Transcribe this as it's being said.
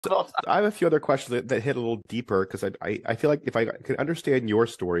I have a few other questions that hit a little deeper because I feel like if I could understand your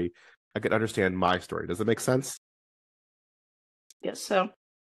story, I could understand my story. Does that make sense? Yes, so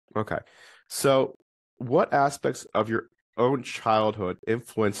Okay. So, what aspects of your own childhood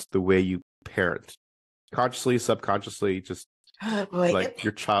influenced the way you parent? Consciously, subconsciously, just oh boy, like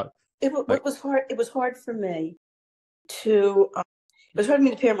your child, it like, was hard. It was hard for me to. It was hard for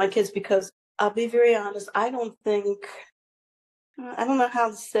me to parent my kids because I'll be very honest. I don't know how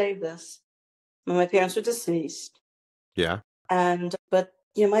to say this. My parents are deceased, yeah, but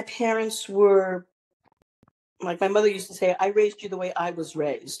my parents were like my mother used to say, "I raised you the way I was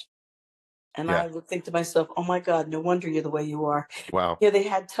raised," and yeah. I would think to myself, "Oh my God, no wonder you're the way you are." Wow. Yeah, they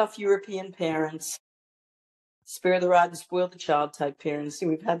had tough European parents, spare the rod and spoil the child type parents. See,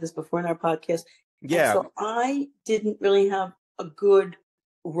 we've had this before in our podcast. And Yeah, so I didn't really have a good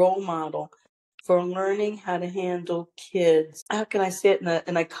role model for learning how to handle kids. How can I say it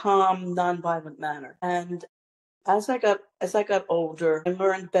in a calm, nonviolent manner? And as I got older, I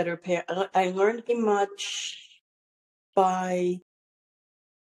learned better. I learned pretty much by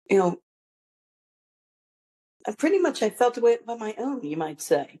you know, pretty much I felt the way by my own, you might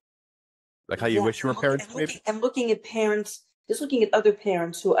say. like how you Yeah, wish you were parents, maybe. and looking at parents, just looking at other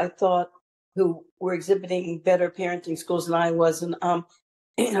parents who I thought who were exhibiting better parenting skills than I was, and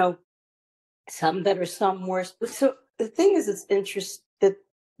you know, some better, some worse. So the thing is, it's interesting that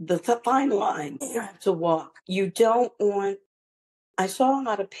the fine line you have to walk. You don't want. I saw a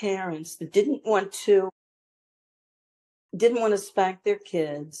lot of parents that didn't want to spank their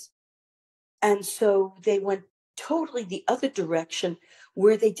kids, and so they went totally the other direction,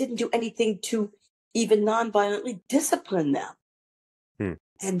 where they didn't do anything to even non-violently discipline them. Hmm.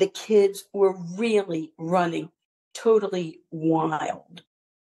 And the kids were really running totally wild.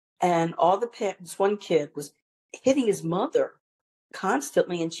 And all the parents, one kid was hitting his mother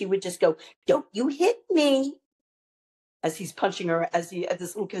constantly, and she would just go, "Don't you hit me," as he's punching her, as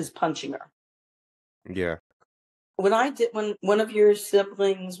this little kid is punching her. Yeah. When one of your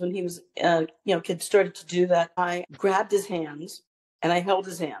siblings, when he was, kid started to do that, I grabbed his hands and I held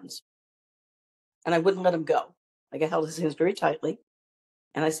his hands and I wouldn't let him go. Like I held his hands very tightly.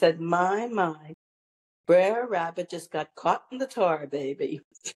 And I said, my, Brer Rabbit just got caught in the tar, baby.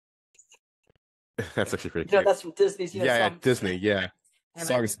 That's actually pretty cute. That's from Disney's, Yeah, yeah, song. Disney, yeah. And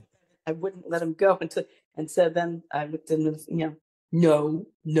Songs. I wouldn't let him go and so then I looked at him and, no,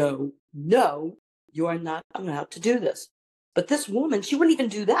 no, no, you are not allowed to do this. But this woman, she wouldn't even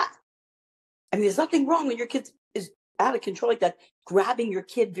do that. I mean, there's nothing wrong when your kid is out of control like that, grabbing your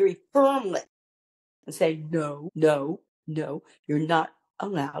kid very firmly and saying, no, no, no, you're not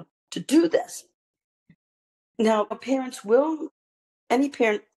allowed to do this. Now, any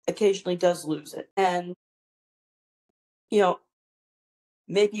parent occasionally does lose it. And, you know,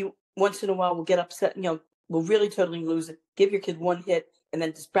 maybe once in a while we'll get upset, we'll really totally lose it. Give your kid one hit and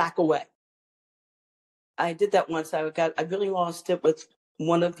then just back away. I did that once. I really lost it with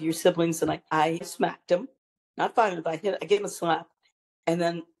one of your siblings and I smacked him. Not violent, but I gave him a slap. And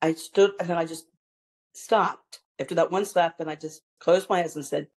then I stood and then I just stopped after that one slap and I just closed my eyes and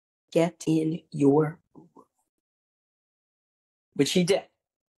said, "Get in your room," which he did.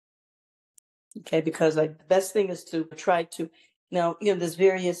 Okay, because the best thing is to try to now, there's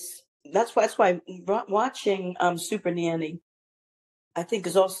various that's why watching Super Nanny, I think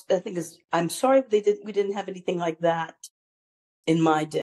is I'm sorry we didn't have anything like that in my day.